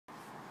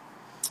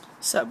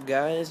What's up,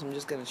 guys? I'm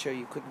just gonna show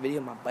you a quick video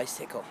of my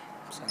bicycle.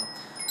 So,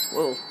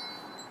 whoa,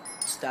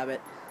 stop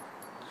it.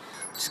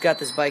 Just got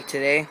this bike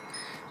today.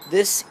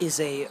 This is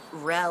a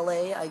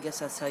Raleigh, I guess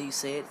that's how you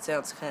say it. It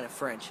sounds kind of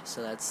French,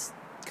 so that's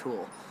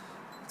cool.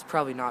 It's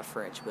probably not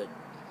French, but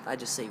I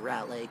just say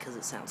Raleigh because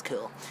it sounds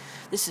cool.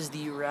 This is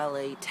the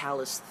Raleigh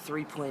Talus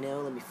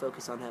 3.0. Let me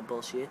focus on that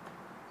bullshit.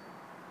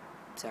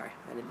 Sorry,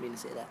 I didn't mean to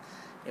say that.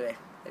 Anyway,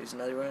 there's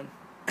another one.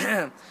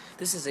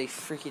 This is a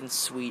freaking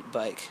sweet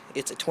bike.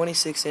 It's a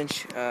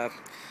 26-inch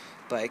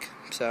bike.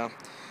 So,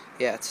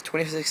 yeah, it's a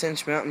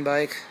 26-inch mountain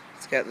bike.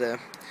 It's got this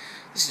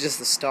is just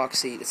the stock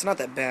seat. It's not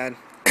that bad.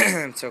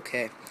 It's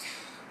okay.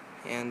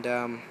 And,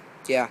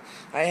 yeah,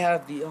 I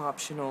have the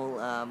optional,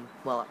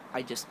 well,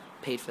 I just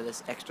paid for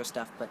this extra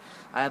stuff, but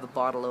I have a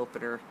bottle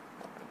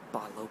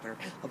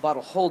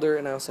holder,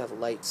 and I also have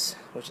lights,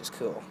 which is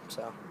cool.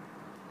 So,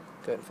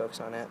 go ahead and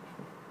focus on that.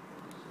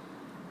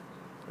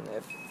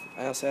 And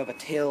I also have a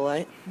tail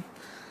light.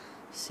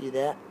 See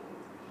that?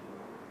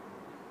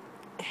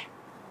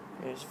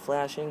 There's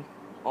flashing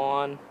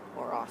on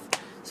or off.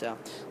 So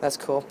that's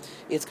cool.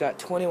 It's got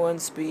 21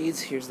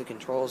 speeds. Here's the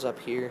controls up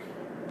here.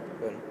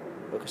 Go ahead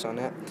and focus on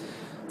that.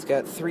 It's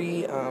got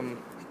three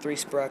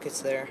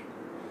sprockets there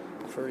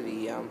for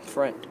the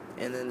front,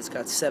 and then it's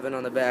got 7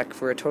 on the back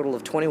for a total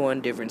of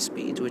 21 different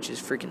speeds, which is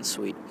freaking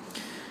sweet.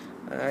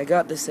 I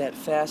got this at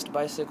Fast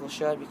Bicycle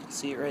Shop. You can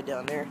see it right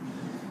down there.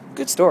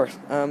 Good store.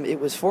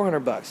 It was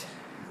 $400,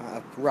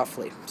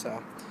 roughly.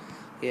 So,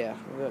 yeah,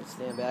 I'm going to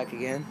stand back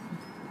again.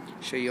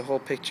 Show you a whole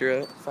picture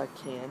of it if I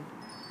can.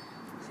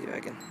 See if I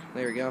can.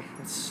 There we go.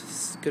 That's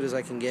as good as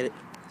I can get it.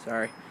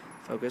 Sorry.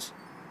 Focus.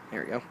 There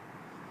we go.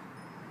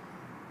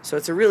 So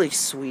it's a really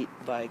sweet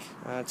bike.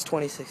 It's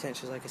 26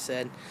 inches, like I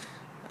said.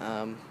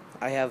 I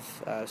have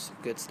some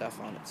good stuff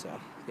on it. So,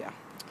 yeah.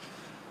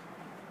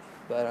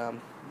 But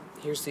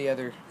here's the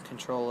other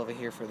control over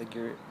here for the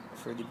gear,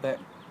 for the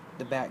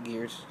back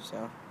gears.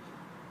 So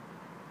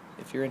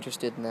if you're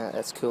interested in that,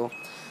 that's cool.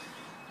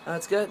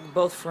 It's got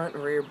both front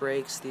and rear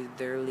brakes.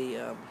 They're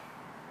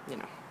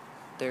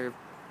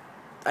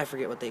I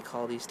forget what they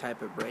call these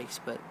type of brakes,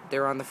 but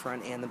they're on the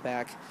front and the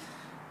back,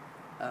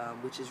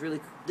 which is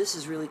this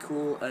is really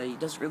cool. It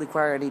doesn't really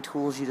require any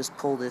tools. You just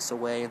pull this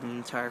away and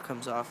then the tire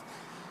comes off.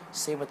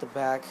 Same with the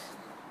back.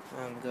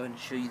 I'm going to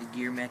show you the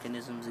gear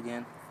mechanisms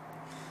again.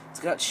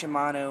 It's got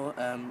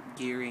Shimano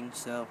gearing,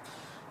 so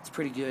it's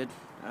pretty good.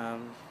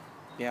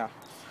 Yeah,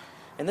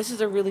 and this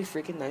is a really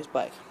freaking nice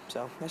bike.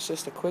 So that's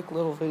just a quick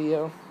little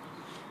video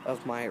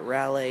of my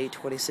Raleigh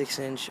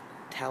 26-inch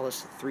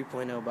Talus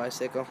 3.0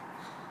 bicycle.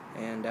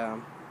 And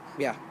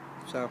yeah,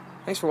 so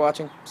thanks for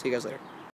watching. See you guys later.